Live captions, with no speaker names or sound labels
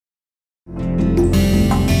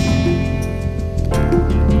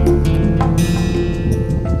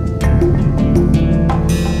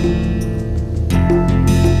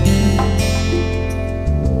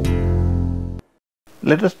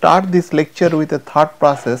Let us start this lecture with a thought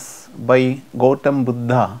process by Gautam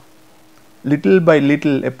Buddha. Little by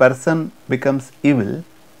little a person becomes evil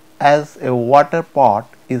as a water pot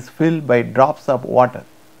is filled by drops of water.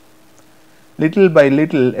 Little by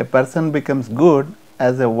little a person becomes good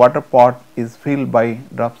as a water pot is filled by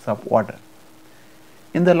drops of water.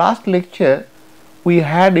 In the last lecture, we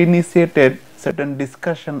had initiated certain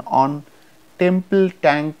discussion on temple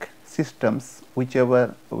tank systems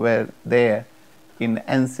whichever were there in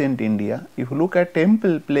ancient India. If you look at,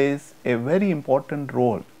 temple plays a very important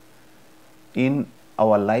role in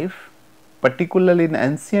our life, particularly in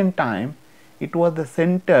ancient time. It was the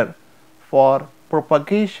center for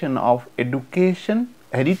propagation of education,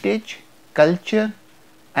 heritage, culture,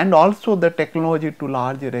 and also the technology to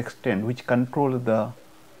larger extent, which controls the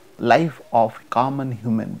life of common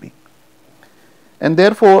human being. And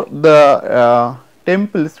therefore, the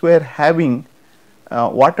temples were having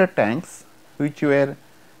water tanks which were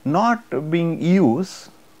not being used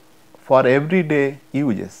for everyday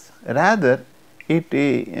uses, rather it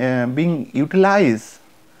being utilized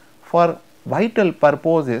for vital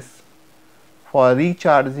purposes, for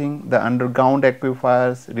recharging the underground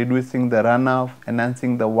aquifers, reducing the runoff,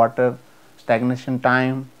 enhancing the water stagnation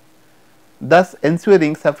time, thus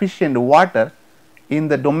ensuring sufficient water in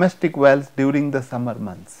the domestic wells during the summer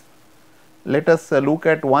months. Let us look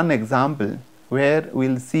at one example where we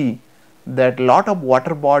will see that lot of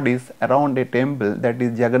water bodies around a temple, that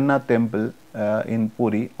is Jagannath temple in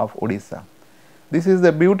Puri of Odisha. This is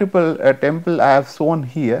the beautiful temple I have shown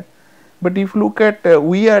here, but if you look at,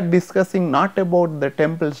 we are discussing not about the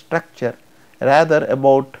temple structure, rather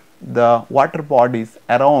about the water bodies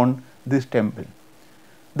around this temple.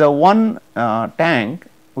 The one tank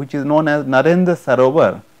which is known as Narendra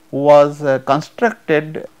Sarovar was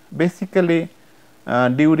constructed basically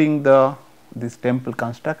during this temple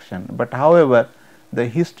construction, but however the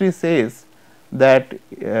history says that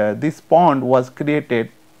this pond was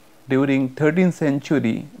created during 13th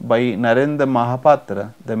century by Narendra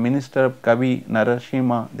Mahapatra, the minister of Kavi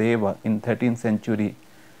Narasimha Deva in 13th century,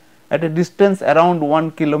 at a distance around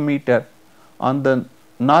 1 kilometer on the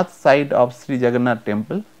north side of Sri Jagannath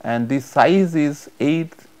temple, and this size is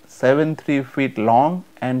 873 feet long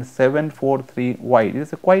and 743 wide. It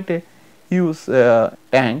is quite a huge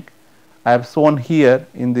tank. I have shown here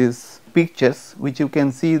in these pictures, which you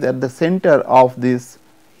can see that the center of this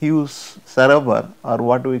huge sarovar, or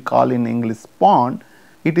what we call in English pond,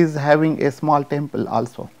 it is having a small temple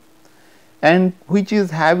also, and which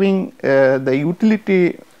is having the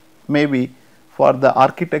utility maybe for the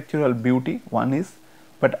architectural beauty, one is,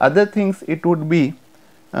 but other things it would be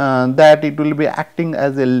that it will be acting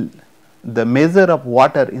as the measure of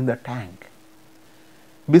water in the tank.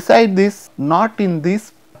 Beside this, not in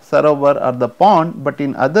this sarovar or the pond, but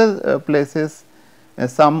in other places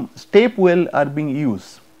some step well are being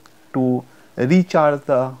used to recharge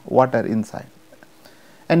the water inside.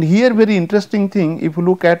 And here very interesting thing, if you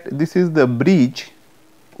look at, this is the bridge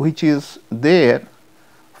which is there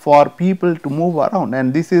for people to move around,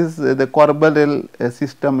 and this is the corbellal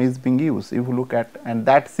system is being used, if you look at, and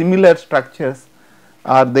that similar structures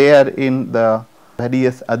are there in the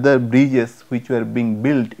various other bridges which were being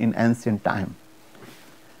built in ancient time.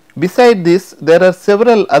 Beside this, there are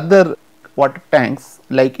several other water tanks,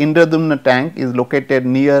 like Indradumna tank is located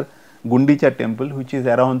near Gundicha temple, which is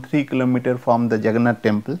around 3 km from the Jagannath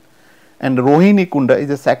temple, and Rohini Kunda is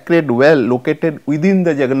a sacred well located within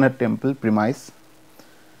the Jagannath temple premise,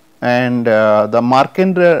 and the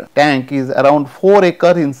Markandra tank is around 4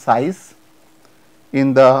 acres in size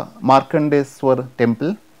in the Markandeswar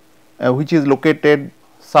temple, which is located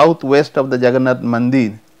southwest of the Jagannath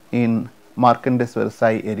Mandir in Markandeswar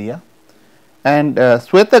Sai area, and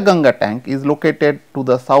Sweta Ganga tank is located to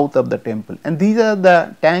the south of the temple, and these are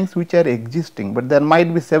the tanks which are existing, but there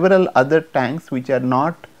might be several other tanks which are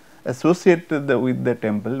not associated with the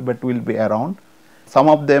temple, but will be around. Some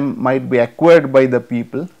of them might be acquired by the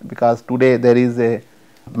people, because today there is a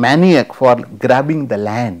maniac for grabbing the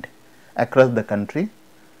land across the country.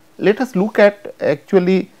 Let us look at,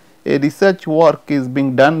 actually a research work is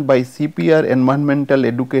being done by CPR Environmental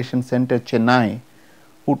Education Center Chennai,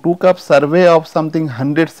 who took up survey of something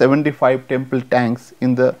 175 temple tanks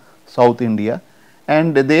in the South India,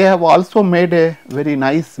 and they have also made a very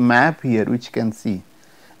nice map here which you can see,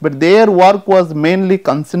 but their work was mainly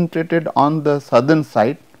concentrated on the southern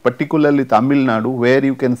side, particularly Tamil Nadu, where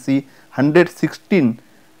you can see 116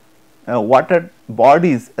 water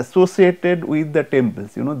bodies associated with the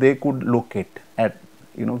temples, they could locate at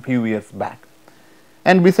few years back.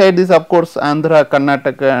 And beside this, of course, Andhra,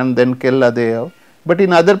 Karnataka, and then Kerala they have, but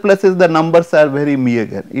in other places the numbers are very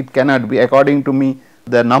meager. It cannot be, according to me,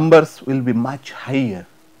 the numbers will be much higher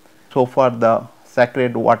so far the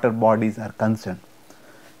sacred water bodies are concerned.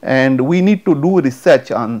 And we need to do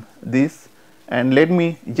research on this, and let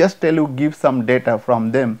me just tell you, give some data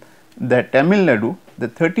from them, that Tamil Nadu, the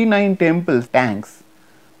 39 temple tanks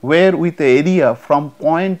were with the area from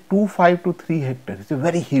 0.25 to 3 hectares, it is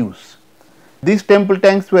very huge. These temple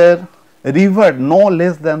tanks were revered no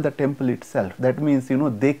less than the temple itself. That means,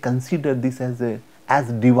 they consider this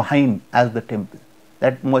as divine as the temple.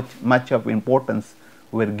 That much of importance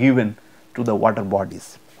were given to the water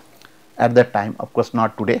bodies at that time. Of course,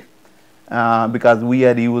 not today, because we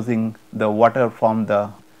are using the water from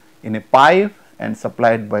in a pipe and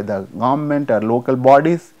supplied by the government or local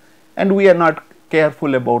bodies, and we are not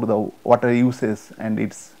careful about the water uses, and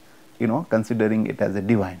it's considering it as a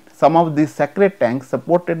divine. Some of these sacred tanks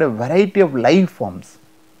supported a variety of life forms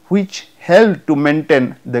which helped to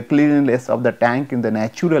maintain the cleanliness of the tank in the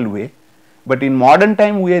natural way. But in modern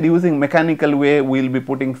time we are using mechanical way, we will be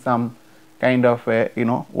putting some kind of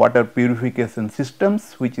water purification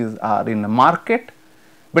systems which are in the market,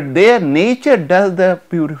 but their nature does the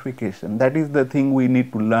purification. That is the thing we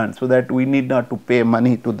need to learn, so that we need not to pay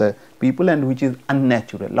money to the people, and which is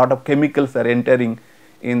unnatural. Lot of chemicals are entering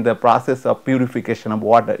in the process of purification of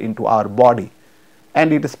water into our body,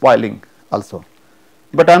 and it is spoiling also.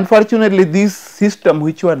 But unfortunately, these systems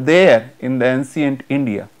which were there in the ancient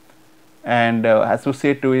India and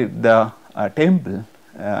associated with the temple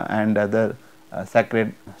and other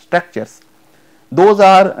sacred structures, those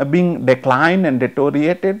are being declined and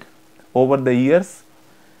deteriorated over the years,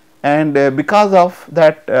 and because of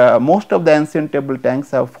that most of the ancient temple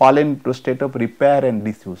tanks have fallen into a state of repair and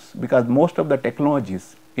disuse, because most of the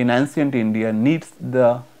technologies in ancient India needs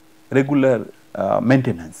the regular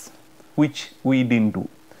maintenance, which we didn't do.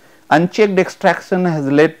 Unchecked extraction has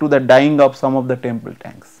led to the dying of some of the temple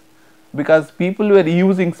tanks, because people were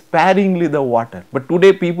using sparingly the water, but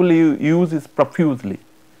today people use it profusely,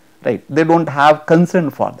 right? They do not have concern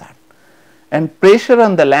for that. And pressure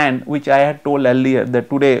on the land, which I had told earlier, that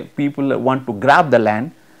today people want to grab the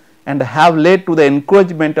land, and have led to the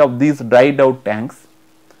encroachment of these dried out tanks.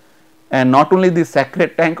 And not only the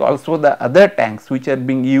sacred tank, also the other tanks which are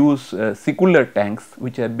being used, secular tanks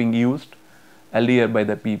which are being used earlier by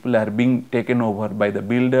the people, are being taken over by the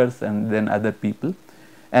builders and then other people.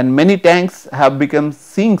 And many tanks have become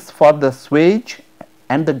sinks for the sewage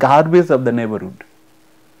and the garbage of the neighborhood.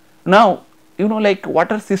 Now, like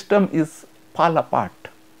water system is fall apart.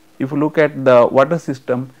 If you look at the water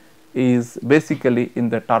system is basically in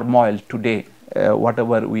the turmoil today,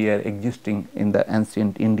 whatever we are existing in the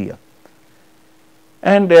ancient India.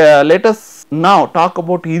 And let us now talk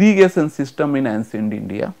about irrigation system in ancient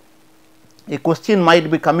India. A question might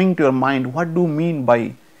be coming to your mind, what do you mean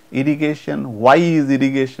by irrigation, why is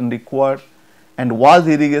irrigation required, and was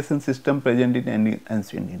irrigation system present in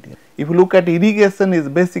ancient India? If you look at irrigation, is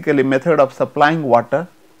basically method of supplying water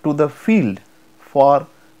to the field for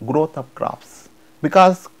growth of crops,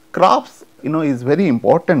 because crops is very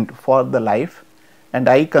important for the life, and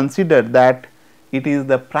I consider that it is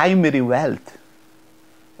the primary wealth,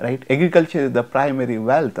 right? Agriculture is the primary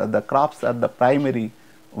wealth, the crops are the primary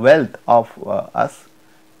wealth of us,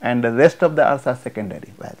 and the rest of the earth are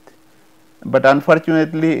secondary wealth. But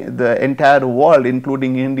unfortunately, the entire world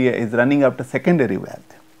including India is running after secondary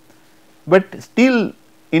wealth. But still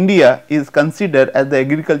India is considered as the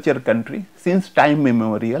agriculture country since time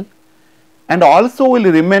immemorial, and also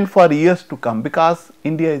will remain for years to come, because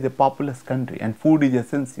India is a populous country and food is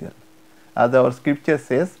essential. As our scripture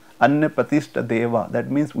says, Anna Pratishta Deva, that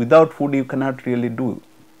means without food you cannot really do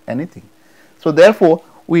anything. So therefore,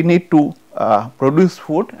 we need to produce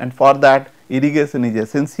food, and for that irrigation is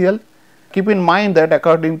essential. Keep in mind that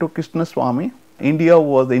according to Krishna Swami, India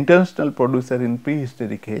was the international producer in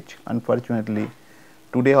prehistoric age. Unfortunately,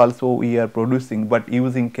 today also we are producing, but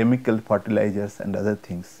using chemical fertilizers and other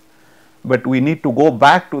things. But we need to go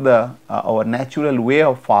back to our natural way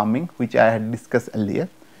of farming, which I had discussed earlier.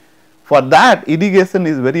 For that, irrigation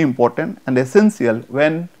is very important and essential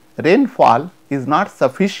when rainfall is not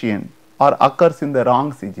sufficient or occurs in the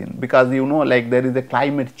wrong season, because like there is a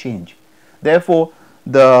climate change. Therefore,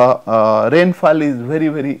 the rainfall is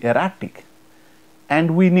very erratic,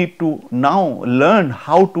 and we need to now learn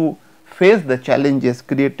how to face the challenges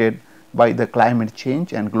created by the climate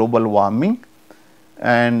change and global warming.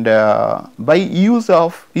 And by use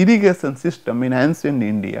of irrigation system in ancient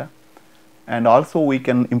India, and also we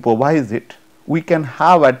can improvise it, we can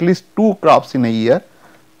have at least 2 crops in a year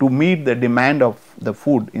to meet the demand of the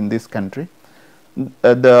food in this country.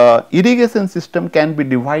 The irrigation system can be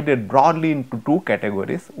divided broadly into 2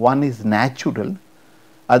 categories. One is natural,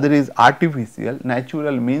 other is artificial.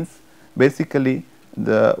 Natural means basically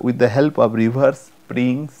with the help of rivers,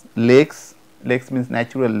 springs, lakes, lakes means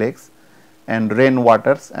natural lakes, and rain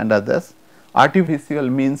waters and others. Artificial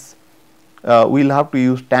means we will have to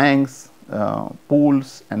use tanks,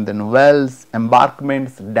 pools, and then wells,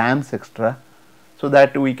 embankments, dams, etc., so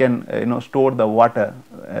that we can store the water,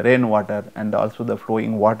 rain water, and also the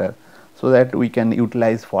flowing water, so that we can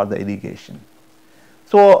utilize for the irrigation.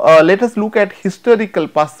 So, let us look at historical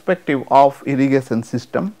perspective of irrigation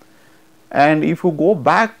system, and if you go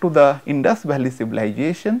back to the Indus Valley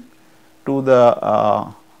civilization, to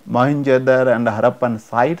the Mohenjo-daro and Harappan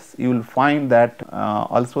sites, you will find that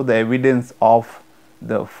also the evidence of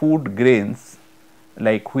the food grains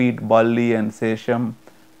like wheat, barley, and sesame,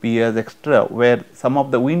 peas, etc., where some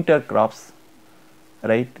of the winter crops,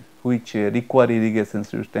 right, which require irrigation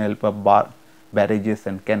system help of barrages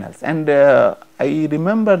and canals. And I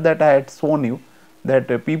remember that I had shown you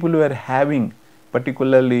that people were having,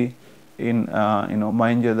 particularly in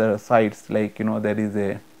Mohenjo-daro sites, like there is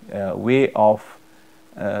a way of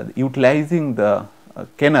utilizing the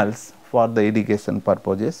canals for the irrigation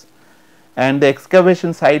purposes, and the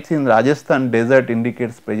excavation sites in Rajasthan desert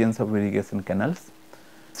indicates presence of irrigation canals.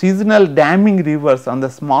 Seasonal damming rivers on the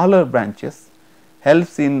smaller branches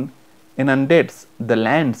helps in inundates the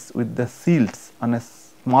lands with the silts on a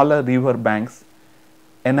smaller river banks,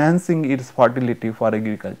 enhancing its fertility for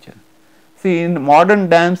agriculture. See, in modern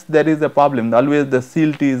dams there is a problem, always the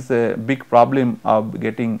silt is a big problem of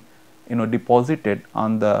getting deposited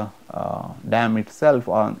on the dam itself,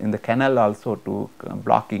 or in the canal also, to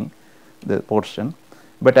blocking the portion.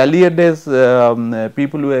 But earlier days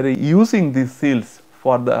people were using these silts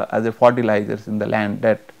for as a fertilizers in the land,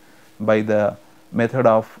 that by the method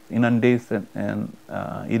of inundation and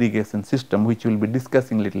irrigation system, which we will be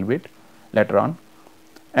discussing little bit later on.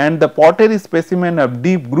 And the pottery specimen of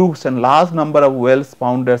deep grooves and large number of wells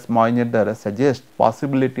found at Mohenjo-daro suggest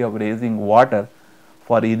possibility of raising water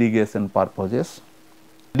for irrigation purposes.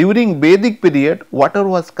 During Vedic period, water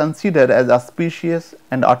was considered as auspicious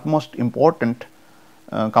and utmost important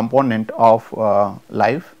component of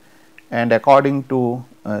life, and according to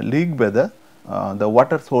Rig Veda, the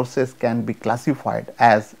water sources can be classified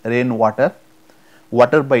as rain water,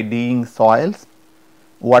 water by digging soils,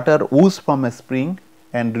 water oozed from a spring,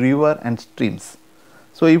 and river and streams.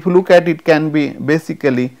 So, if you look at it, can be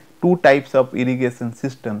basically two types of irrigation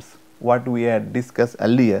systems what we had discussed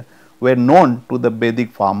earlier were known to the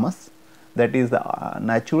Vedic farmers, that is the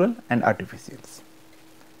natural and artificials.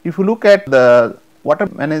 If you look at the water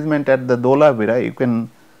management at the Dholavira, you can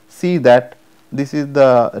see that this is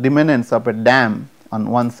the remnants of a dam. On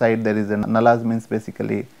one side there is a nalas, means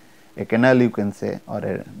basically a canal, you can say, or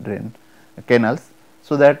a drain, canals,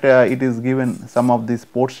 so that it is given some of these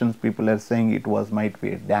portions people are saying it might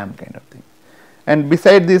be a dam kind of thing. And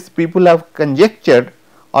beside this, people have conjectured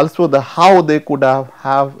also the how they could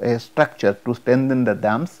have a structure to strengthen the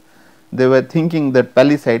dams. They were thinking that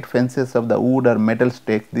palisade fences of the wood or metal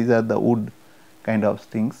stakes, these are the wood kind of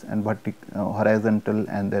things, and horizontal,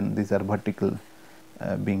 and then these are vertical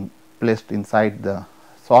being placed inside the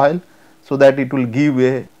soil, so that it will give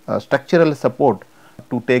a structural support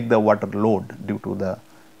to take the water load due to the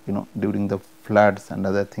during the floods and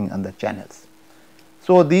other thing on the channels.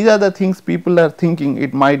 So, these are the things people are thinking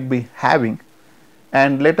it might be having.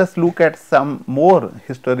 And let us look at some more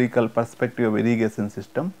historical perspective of irrigation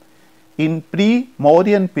system. In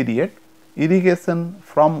pre-Mauryan period, irrigation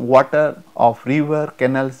from water of river,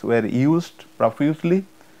 canals were used profusely,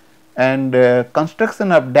 and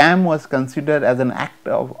construction of dam was considered as an act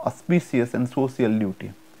of auspicious and social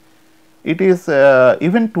duty. It is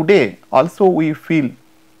even today also we feel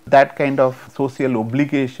that kind of social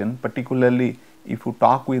obligation, particularly if you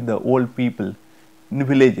talk with the old people in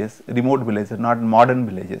villages, remote villages, not modern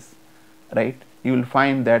villages, right, you will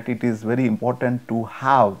find that it is very important to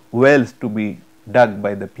have wells to be dug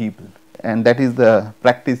by the people, and that is the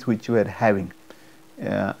practice which we are having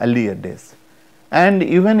earlier days. And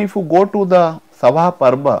even if you go to the Sabha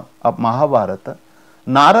Parva of Mahabharata,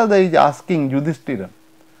 Narada is asking Yudhishthira,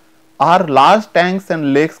 are large tanks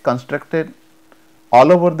and lakes constructed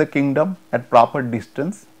all over the kingdom at proper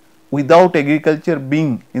distance without agriculture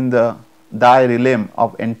being in the dire realm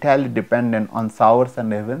of entirely dependent on showers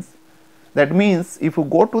and heavens? That means, if you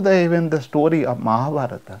go to even the story of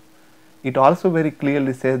Mahabharata, it also very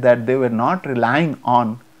clearly says that they were not relying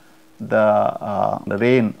on the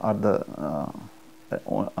rain or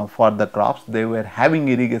for the crops. They were having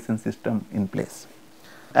irrigation system in place,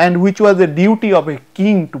 and which was the duty of a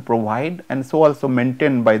king to provide, and so also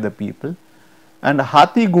maintained by the people. And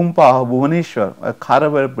Hathi Gumpa of Bhubaneswar, a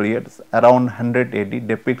Kharavar period around 100 AD,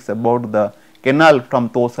 depicts about the canal from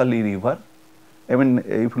Tosali river. I mean,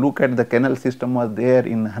 if you look at the canal system was there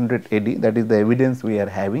in 100 AD, that is the evidence we are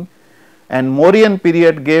having. And Mauryan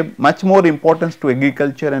period gave much more importance to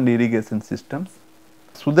agriculture and irrigation systems.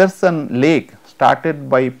 Sudarshan Lake started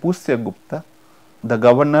by Pushyagupta, the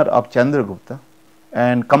governor of Chandragupta,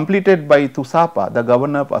 and completed by Tusapa, the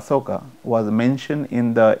governor of Asoka, was mentioned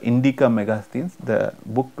in the Indica Megasthenes, the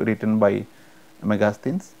book written by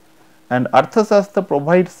Megasthenes. And Arthashastra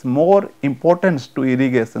provides more importance to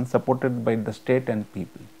irrigation supported by the state and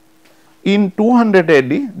people. In 200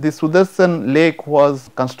 AD, the Sudarshan Lake was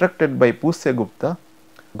constructed by Pushyagupta,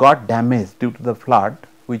 got damaged due to the flood,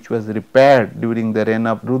 which was repaired during the reign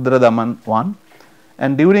of Rudradaman I.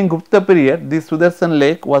 And during Gupta period, the Sudarshan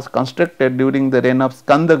Lake was constructed during the reign of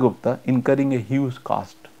Skandagupta, incurring a huge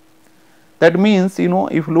cost. That means,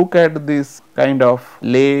 if you look at this kind of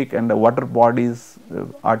lake and the water bodies,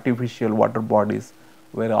 artificial water bodies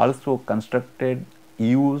were also constructed,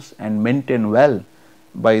 used and maintained well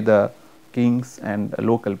by the kings and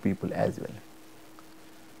local people as well.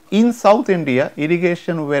 In South India,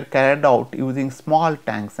 irrigation were carried out using small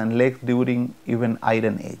tanks and lakes during even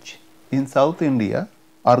Iron Age. In South India,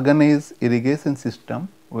 organized irrigation system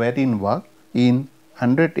were in work in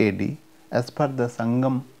 100 AD as per the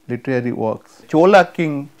Sangam literary works. Chola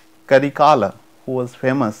king Karikala, who was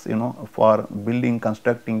famous for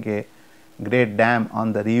constructing a great dam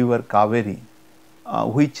on the river Kaveri,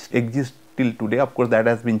 which exists till today. Of course, that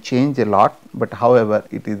has been changed a lot, but however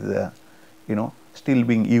it is still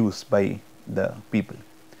being used by the people.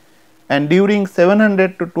 And during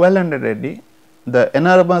 700 to 1200 AD, the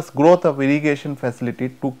enormous growth of irrigation facility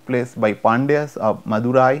took place by Pandyas of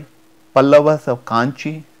Madurai, Pallavas of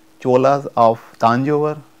Kanchi, Cholas of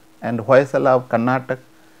Tanjore, and Hoysala of Karnataka,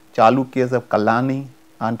 Chalukyas of Kalani,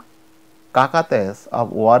 and Kakatayas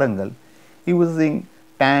of Warangal, using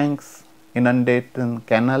tanks, inundated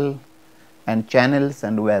canal and channels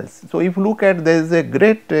and wells. So, if you look at, there is a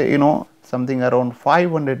great something around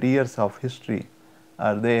 500 years of history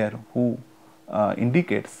are there who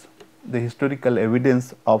indicates the historical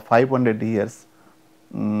evidence of 500 years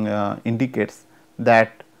indicates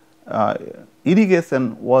that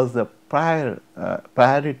irrigation was the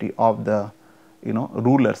priority of the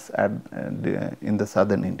rulers in the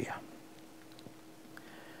southern India.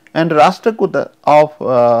 And Rashtrakuta of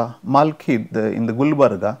Malkhid in the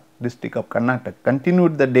Gulbarga district of Karnataka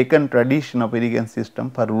continued the Deccan tradition of irrigation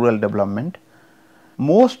system for rural development.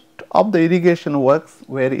 Most of the irrigation works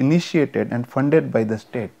were initiated and funded by the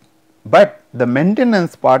state, but the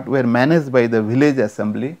maintenance part were managed by the village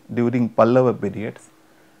assembly during Pallava periods.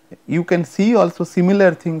 You can see also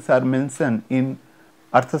similar things are mentioned in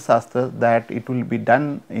Arthashastra, that it will be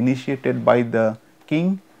done, initiated by the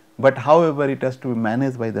king, but however it has to be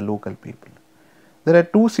managed by the local people. There are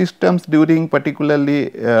two systems during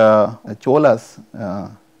particularly Cholas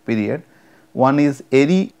period. One is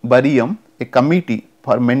Eri Bariyam, a committee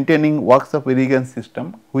for maintaining works of irrigation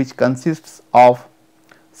system, which consists of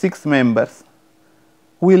 6 members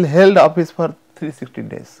who will hold office for 360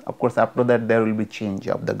 days. Of course, after that there will be change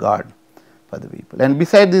of the guard for the people. And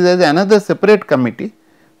beside this, there is another separate committee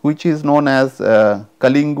which is known as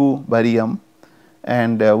Kalingu Bariyam,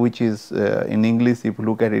 and which is in English, if you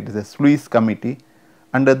look at it, is a sluice committee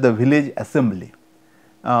under the village assembly,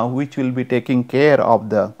 which will be taking care of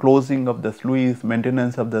the closing of the sluice,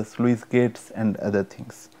 maintenance of the sluice gates and other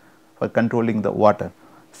things for controlling the water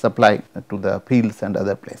supply to the fields and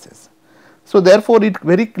other places. So, therefore, it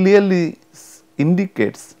very clearly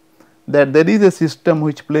indicates that there is a system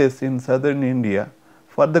which plays in southern India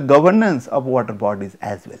for the governance of water bodies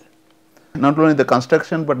as well. Not only the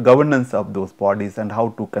construction, but governance of those bodies and how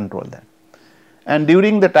to control that. And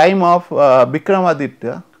during the time of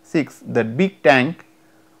Vikramaditya VI, that big tank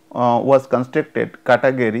was constructed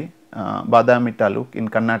Katagiri, Badami Taluk in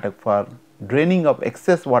Karnataka for draining of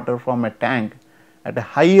excess water from a tank at a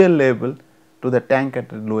higher level to the tank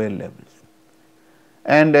at lower levels.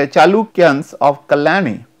 And Chalukyans of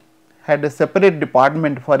Kalani had a separate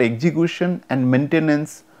department for execution and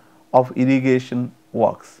maintenance of irrigation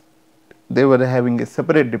works. They were having a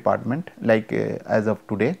separate department like as of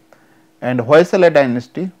today. And Hoysala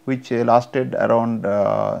dynasty, which lasted around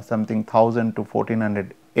something 1000 to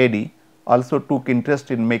 1400 AD, also took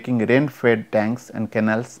interest in making rain fed tanks and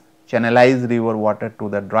canals, channelize river water to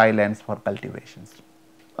the dry lands for cultivations.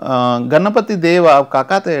 Ganapati Deva of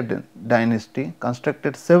Kakataya dynasty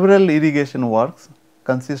constructed several irrigation works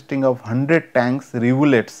consisting of 100 tanks,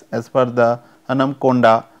 rivulets as per the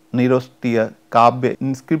Hanamkonda, Nirostia, Kabya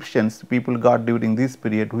inscriptions people got during this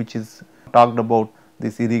period, which is talked about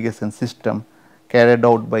this irrigation system carried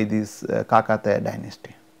out by this Kakatiya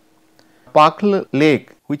dynasty. Pakal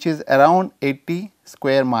Lake, which is around 80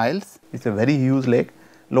 square miles, is a very huge lake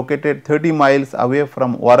located 30 miles away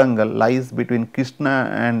from Warangal, lies between Krishna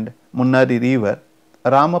and Munnari river.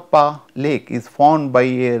 Ramappa Lake is formed by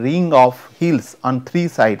a ring of hills on 3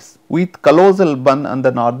 sides with colossal bund on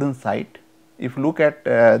the northern side. If you look at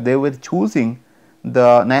they were choosing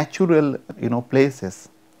the natural places,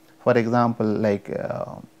 for example like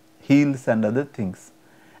hills and other things,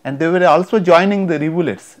 and they were also joining the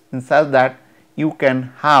rivulets in such that you can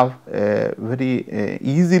have very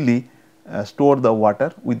easily store the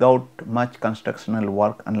water without much constructional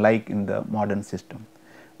work, unlike in the modern system.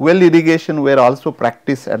 Well irrigation were also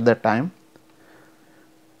practiced at the time.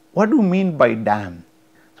 What do you mean by dam?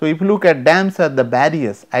 So, if you look at dams are the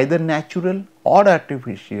barriers either natural or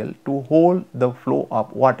artificial to hold the flow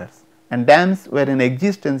of waters, and dams were in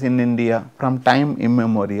existence in India from time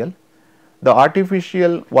immemorial. The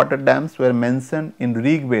artificial water dams were mentioned in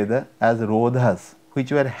Rig Veda as rodhas,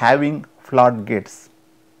 which were having floodgates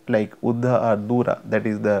like Uddha or Dura, that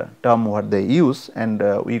is the term what they use, and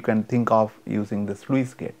you can think of using the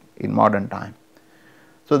sluice gate in modern time.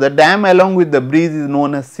 So, the dam along with the bridge is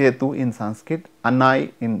known as Setu in Sanskrit,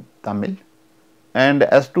 Annai in Tamil, and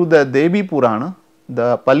as to the Devi Purana,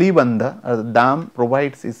 the Palibandha or the dam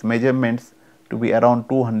provides its measurements to be around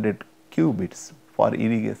 200 cubits for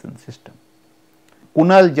irrigation system.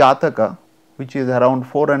 Kunal Jataka, which is around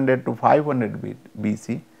 400 to 500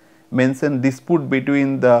 BC, mentioned dispute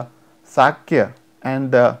between the Sakya and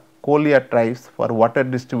the Kolya tribes for water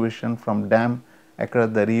distribution from dam across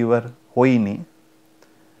the river Hoini.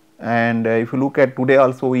 And if you look at today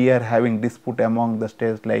also, we are having dispute among the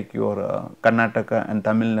states like your Karnataka and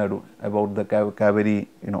Tamil Nadu about the Kaveri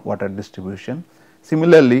water distribution.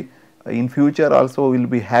 Similarly, in future also we will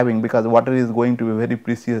be having, because water is going to be very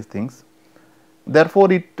precious things.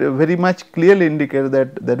 Therefore, it very much clearly indicates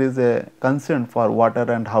that there is a concern for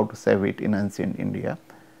water and how to save it in ancient India,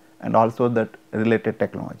 and also that related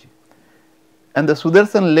technology. And the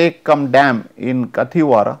Sudarshan Lake cum dam in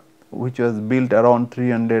Kathiawara, which was built around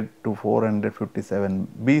 300 to 457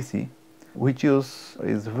 BC, which is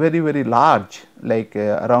very large, like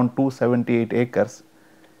around 278 acres,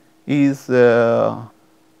 is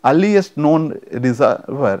earliest known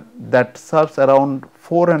reservoir that serves around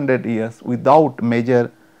 400 years without major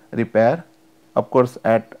repair. Of course,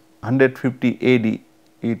 at 150 AD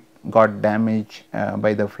it got damaged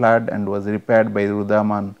by the flood and was repaired by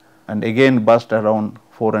Rudaman, and again burst around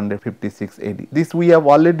 456 AD. This we have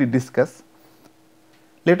already discussed.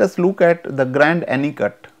 Let us look at the Grand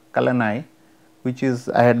Anicut Kalanai, which is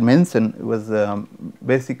I had mentioned was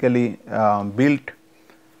basically built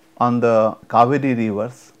on the Kaveri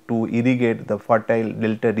rivers to irrigate the fertile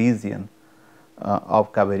delta region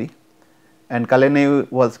of Kaveri, and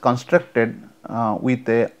Kalanai was constructed with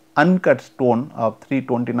a uncut stone of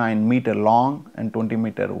 329 meter long and 20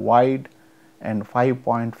 meter wide and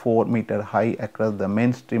 5.4 meter high across the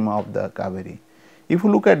mainstream of the Kaveri. If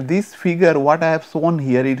you look at this figure, what I have shown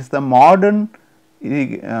here, it is the modern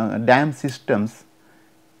dam systems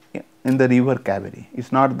in the river Kaveri. It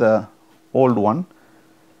is not the old one,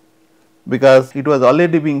 because it was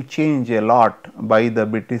already being changed a lot by the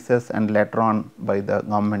Britishers and later on by the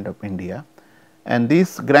government of India. And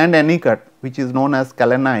this Grand Anicut, which is known as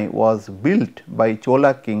Kalanai, was built by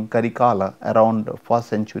Chola king Karikala around 1st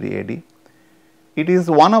century AD. It is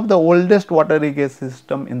one of the oldest water irrigation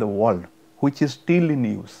system in the world, which is still in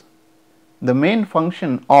use. The main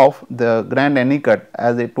function of the Grand Anicut,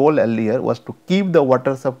 as I told earlier, was to keep the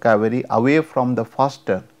waters of Kaveri away from the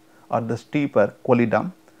faster or the steeper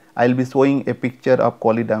Kolidam. I will be showing a picture of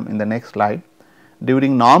Kolidam in the next slide.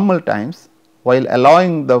 During normal times, while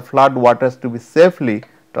allowing the flood waters to be safely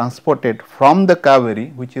transported from the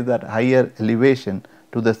Kaveri, which is at higher elevation,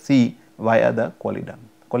 to the sea via the Kolidam.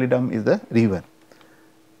 Kolidam is the river.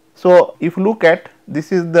 So, if you look at,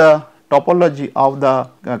 this is the topology of the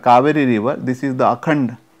Kaveri river. This is the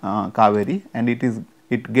Akhand Kaveri, and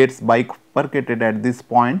it gets bifurcated at this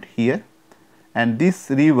point here, and this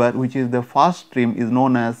river, which is the first stream, is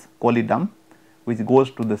known as Kolidam, which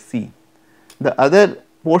goes to the sea. The other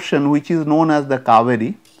portion, which is known as the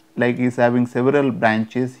Kaveri, like is having several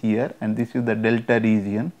branches here, and this is the delta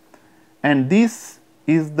region, and this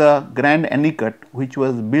is the Grand Anicut, which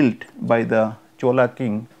was built by the Chola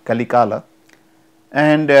king Kalikala,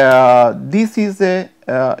 and this is a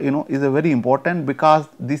is a very important, because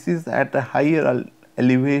this is at a higher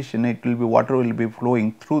elevation. It will be, water will be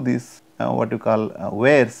flowing through this what you call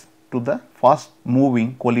weirs to the fast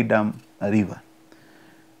moving Kolidam river.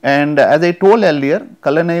 And as I told earlier,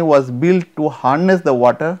 Kallanai was built to harness the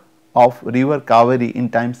water of river Kaveri in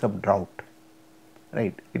times of drought,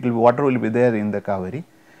 right. It will be, water will be there in the Kaveri,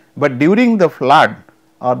 but during the flood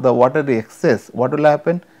or the water excess, what will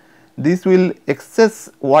happen? This will excess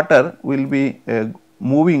water will be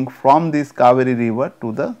moving from this Kaveri river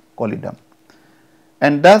to the Kolidam,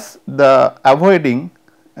 and thus the avoiding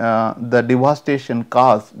the devastation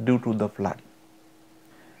caused due to the flood.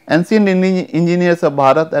 Ancient engineers of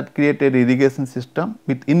Bharat had created irrigation system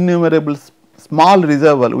with innumerable small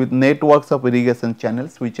reservoir with networks of irrigation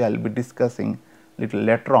channels, which I will be discussing little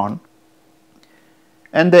later on.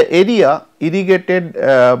 And the area irrigated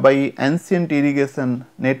by ancient irrigation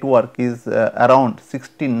network is around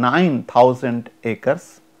 69,000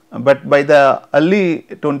 acres, but by the early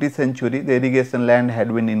 20th century the irrigation land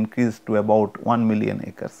had been increased to about 1 million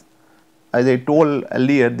acres. As I told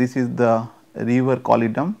earlier, this is the river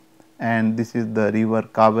Kolidam and this is the river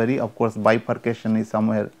Kaveri. Of course, bifurcation is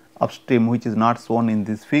somewhere upstream, which is not shown in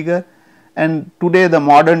this figure. And today the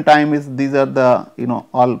modern time is, these are the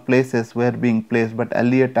all places were being placed, but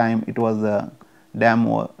earlier time it was a dam,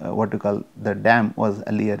 or what you call the dam was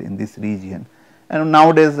earlier in this region, and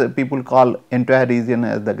nowadays people call entire region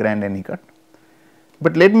as the Grand Anicut.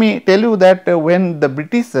 But let me tell you that when the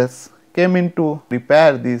Britishers came in to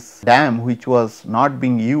repair this dam, which was not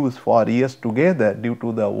being used for years together due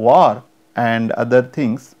to the war and other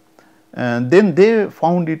things, then they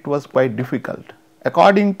found it was quite difficult.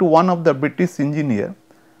 According to one of the British engineer,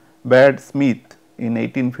 Baird Smith, in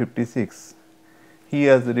 1856, he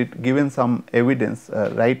has given some evidence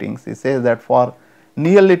writings. He says that for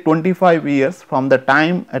nearly 25 years from the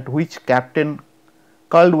time at which Captain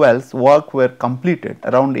Caldwell's work were completed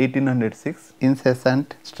around 1806,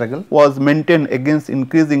 incessant struggle was maintained against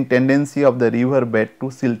increasing tendency of the river bed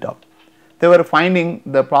to silt up. They were finding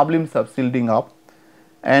the problems of silting up,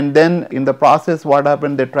 and then in the process what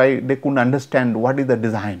happened, they couldn't understand what is the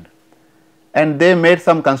design, and they made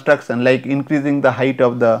some construction like increasing the height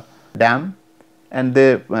of the dam, and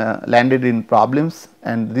they landed in problems,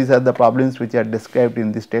 and these are the problems which are described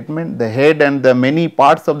in this statement. The head and the many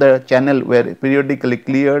parts of the channel were periodically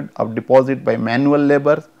cleared of deposit by manual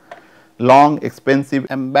labor. Long expensive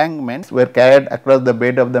embankments were carried across the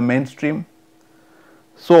bed of the main stream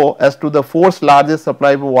so as to force largest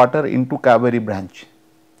supply of water into Kaveri branch.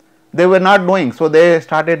 They were not doing, so they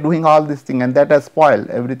started doing all this thing, and that has spoiled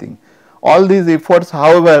everything. All these efforts,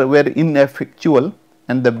 however, were ineffectual,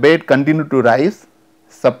 and the bed continued to rise,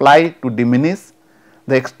 supply to diminish,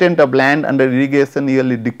 the extent of land under irrigation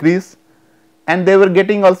yearly decrease, and they were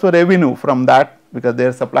getting also revenue from that because they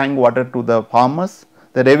are supplying water to the farmers.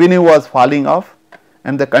 The revenue was falling off,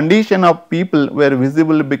 and the condition of people were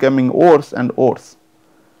visibly becoming worse and worse.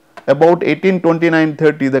 About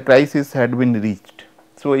 1829-30, the crisis had been reached.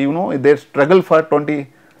 So, their struggle for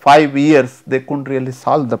 25 years, they couldn't really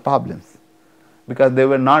solve the problems because they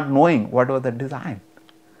were not knowing what was the design.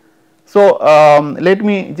 So, let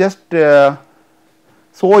me just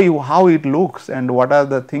show you how it looks and what are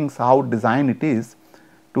the things, how design it is,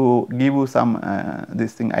 to give you some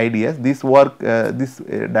ideas. This work, this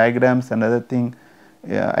diagrams and other thing,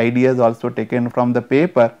 ideas also taken from the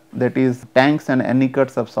paper, that is Tanks and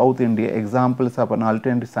Anicuts of South India, examples of an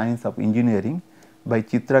alternative science of engineering, by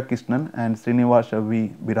Chitra Krishnan and Srinivasa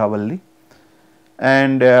V. Biravalli.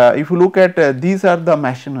 And if you look at these are the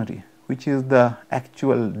machinery, which is the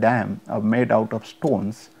actual dam made out of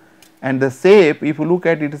stones, and the shape, if you look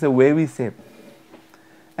at it, is a wavy shape,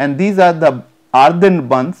 and these are the earthen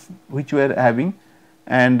bunds which we are having,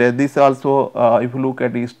 and this also if you look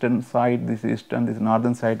at eastern side, this eastern, this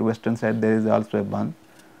northern side, western side, there is also a bund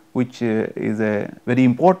which is very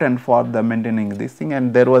important for the maintaining this thing.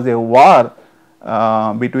 And there was a war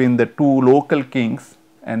between the two local kings,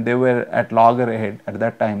 and they were at loggerhead at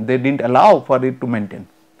that time. They didn't allow for it to maintain.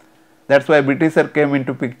 That is why Britisher came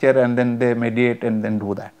into picture, and then they mediate and then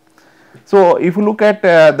do that. So, if you look at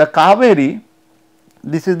the Kaveri,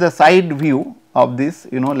 this is the side view of this,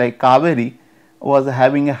 like Kaveri was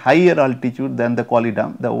having a higher altitude than the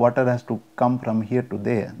Kolidam. The water has to come from here to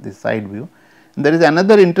there, this side view. And there is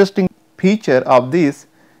another interesting feature of this,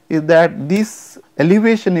 is that this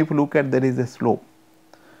elevation, if you look at, there is a slope,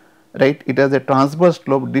 right. It has a transverse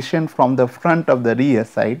slope descent from the front of the rear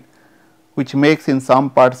side, which makes in some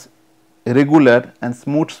parts irregular and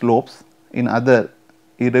smooth slopes, in other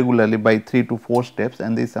irregularly by 3 to 4 steps,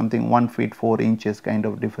 and there is something 1 feet 4 inches kind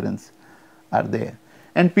of difference are there.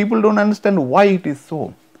 And people do not understand why it is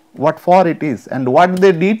so, what for it is, and what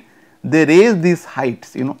they did, they raised these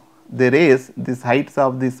heights, they raised these heights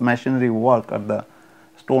of this machinery work or the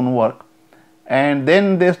stone work, and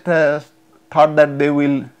then they thought that they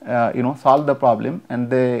will solve the problem, and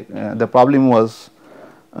they the problem was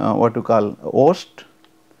what you call worst.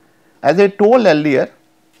 As I told earlier,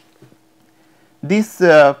 these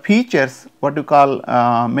features what you call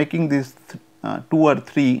making these 2 or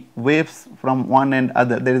 3 waves from one and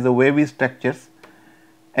other, there is a wavy structures.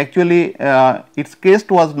 Actually its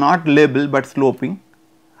crest was not level but sloping,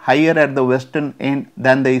 higher at the western end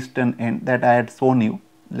than the eastern end, that I had shown you,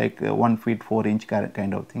 like 1 feet 4 inch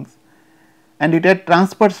kind of things, and it had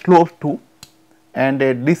transverse slope too, and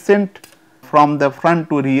a descent from the front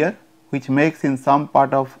to rear, which makes in some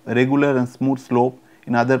part of regular and smooth slope,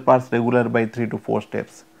 in other parts regular by 3 to 4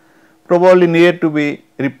 steps. Probably needed to be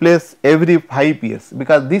replaced every 5 years,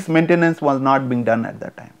 because this maintenance was not being done at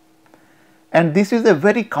that time, and this is a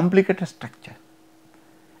very complicated structure.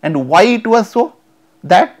 And why it was so,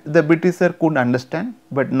 that the Britisher could understand,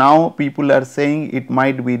 but now people are saying it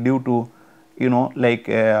might be due to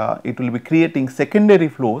it will be creating secondary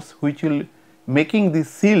flows which will making the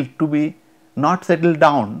silt to be not settled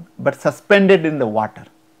down but suspended in the water,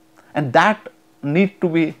 and that need to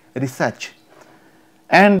be researched.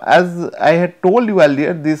 And as I had told you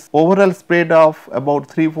earlier, this overall spread of about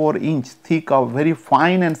 3-4 inch thick of very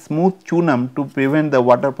fine and smooth chunam to prevent the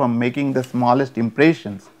water from making the smallest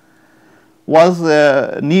impressions was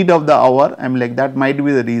need of the hour. I am like, that might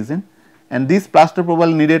be the reason, and this plaster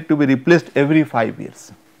probably needed to be replaced every 5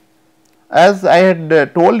 years. As I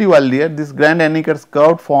had told you earlier, this Grand Aniakot's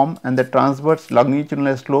curved form and the transverse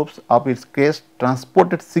longitudinal slopes of its crest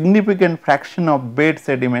transported significant fraction of bed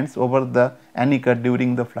sediments over the Aniakot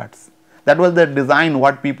during the floods. That was the design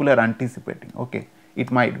what people are anticipating. Okay,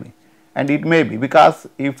 it might be, and it may be, because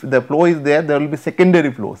if the flow is there, there will be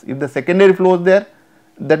secondary flows. If the secondary flow is there,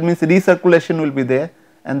 that means recirculation will be there,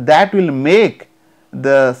 and that will make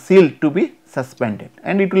the silt to be suspended,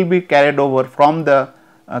 and it will be carried over from the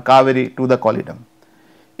Kaveri to the Kolidam.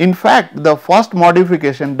 In fact, the first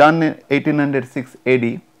modification done in 1806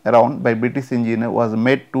 AD around by British engineer was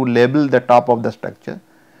made to level the top of the structure,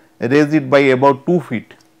 raise it by about 2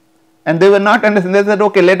 feet, and they were not understanding. They said,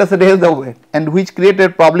 okay, let us raise the weight, and which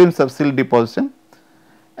created problems of silt deposition,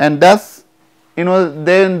 and thus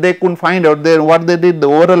then they couldn't find out. Then what they did, the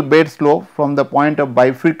overall bed slope from the point of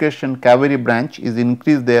bifurcation Kaveri branch is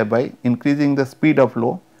increased, thereby increasing the speed of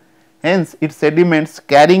flow. Hence, its sediments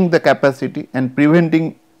carrying the capacity and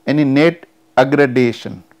preventing any net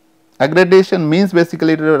aggradation. Aggradation means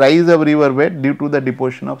basically the rise of river bed due to the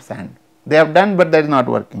deposition of sand. They have done, but that is not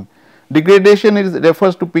working. Degradation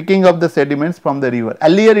refers to picking up the sediments from the river.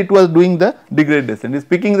 Earlier it was doing the degradation, it is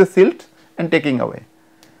picking the silt and taking away.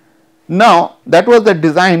 Now, that was the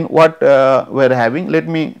design what we are having. Let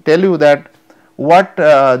me tell you that what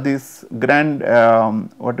this Grand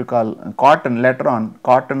what you call Cotton, later on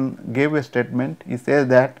Cotton gave a statement. He says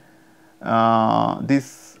that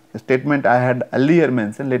this statement I had earlier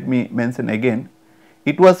mentioned, let me mention again.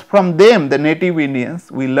 It was from them, the native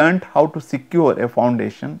Indians, we learnt how to secure a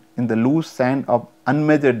foundation in the loose sand of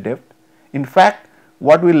unmeasured depth. In fact,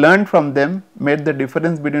 what we learned from them made the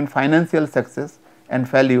difference between financial success and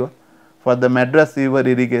failure. For the Madras river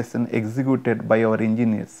irrigation executed by our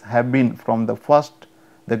engineers have been from the first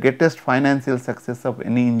the greatest financial success of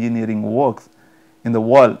any engineering works in the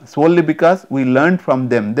world, solely because we learned from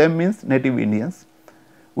them. Them means native Indians.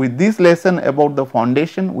 With this lesson about the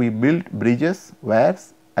foundation, we built bridges,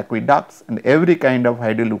 weirs, aqueducts and every kind of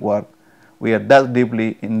hydraulic work. We are thus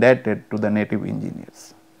deeply indebted to the native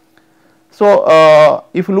engineers. So,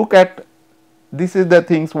 if you look at this is the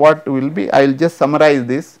things what will be, I will just summarize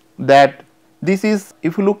this, that this is,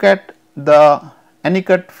 if you look at the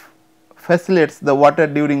Aniakot facilitates the water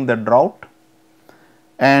during the drought,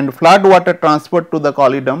 and flood water transferred to the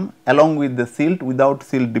Kolidam along with the silt without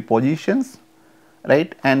silt depositions,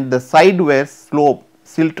 right, and the sideways slope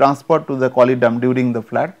silt transferred to the Kolidam during the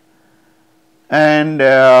flood. And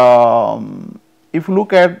if you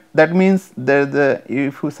look at that, means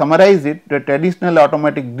if you summarize it, the traditional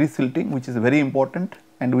automatic desilting, which is very important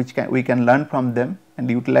and which we can learn from them and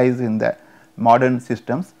utilize in the modern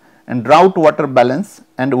systems, and drought water balance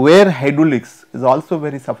and wear hydraulics is also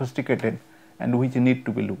very sophisticated and which need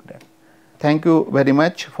to be looked at. Thank you very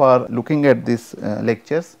much for looking at these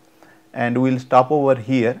lectures, and we will stop over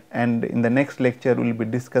here, and in the next lecture we will be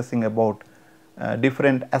discussing about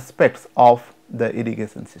different aspects of the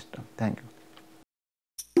irrigation system. Thank you.